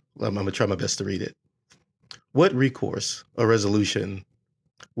 so I'm going to try my best to read it. What recourse or resolution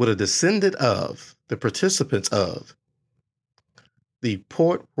would a descendant of the participants of the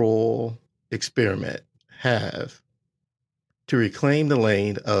Port Royal experiment have to reclaim the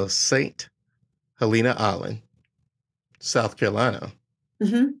land of St. Helena Island, South Carolina,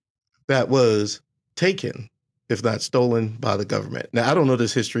 that was taken, if not stolen, by the government? Now, I don't know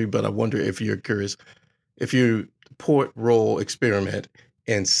this history, but I wonder if you're curious, if you Port Royal experiment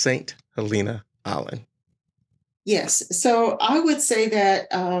in St. Helena Island. Yes. So I would say that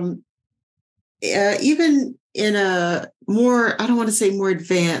even in a more, I don't want to say more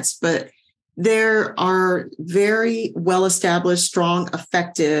advanced, but there are very well-established, strong,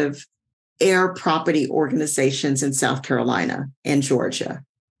 effective air property organizations in South Carolina and Georgia.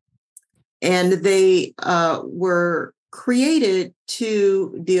 And they were created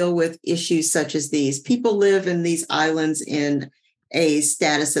to deal with issues such as these. People live in these islands in a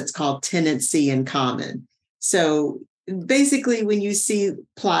status that's called tenancy in common. So basically, when you see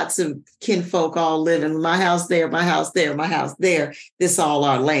plots of kinfolk all living, my house there, my house there, my house there, this all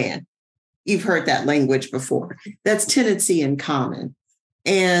our land. You've heard that language before. That's tenancy in common.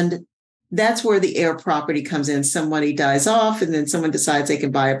 And that's where the air property comes in. Somebody dies off, and then someone decides they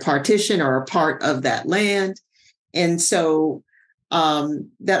can buy a partition or a part of that land. And so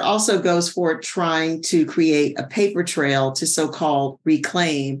that also goes for trying to create a paper trail to so-called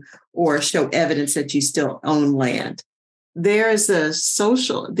reclaim or show evidence that you still own land. There's the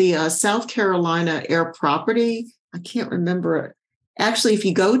South Carolina air property. I can't remember it. Actually, if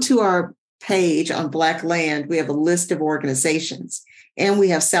you go to our page on Black Land, we have a list of organizations, and we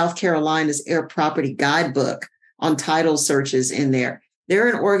have South Carolina's air property guidebook on title searches in there. They're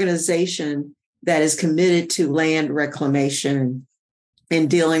an organization that is committed to land reclamation and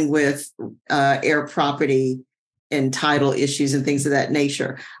dealing with air property and title issues and things of that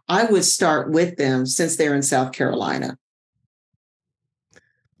nature. I would start with them since they're in South Carolina.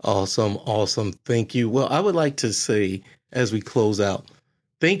 Awesome. Thank you. Well, I would like to say as we close out.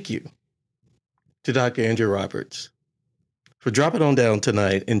 Thank you to Dr. Andrea Roberts for dropping on down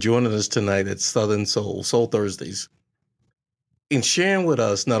tonight and joining us tonight at Southern Soul Thursdays, and sharing with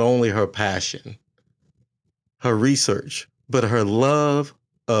us not only her passion, her research, but her love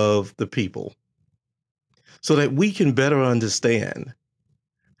of the people, so that we can better understand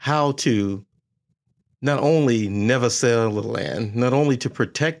how to not only never sell the land, not only to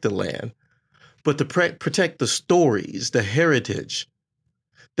protect the land, but to protect the stories, the heritage,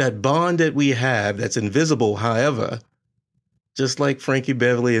 that bond that we have that's invisible. However, just like Frankie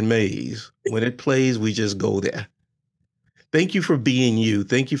Beverly and Maze, when it plays, we just go there. Thank you for being you.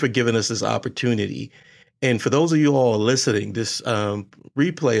 Thank you for giving us this opportunity. And for those of you all listening, this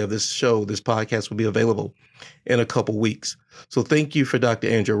replay of this show, this podcast will be available in a couple weeks. So thank you for Dr.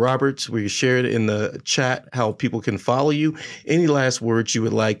 Andrea Roberts. We shared in the chat how people can follow you. Any last words you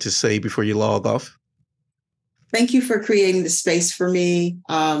would like to say before you log off? Thank you for creating the space for me.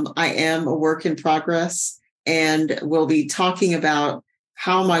 I am a work in progress, and we'll be talking about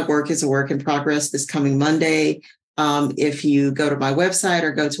how my work is a work in progress this coming Monday. If you go to my website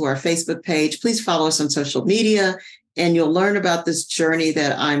or go to our Facebook page, please follow us on social media, and you'll learn about this journey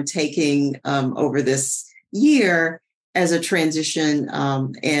that I'm taking over this year as a transition.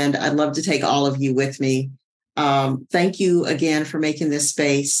 And I'd love to take all of you with me. Thank you again for making this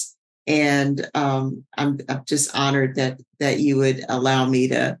space. And I'm just honored that you would allow me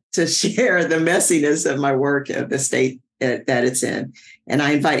to share the messiness of my work at the state that it's in. And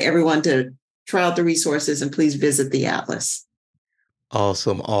I invite everyone to try out the resources and please visit the Atlas.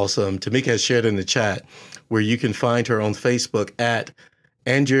 Awesome. Tamika has shared in the chat where you can find her on Facebook at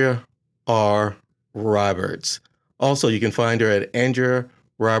Andrea R. Roberts. Also, you can find her at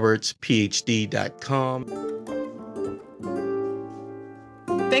AndreaRobertsPhD.com.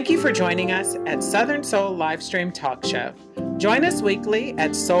 Thank you for joining us at Southern Soul Livestream Talk Show. Join us weekly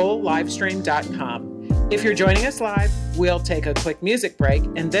at soullivestream.com. If you're joining us live, we'll take a quick music break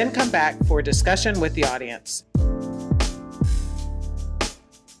and then come back for a discussion with the audience.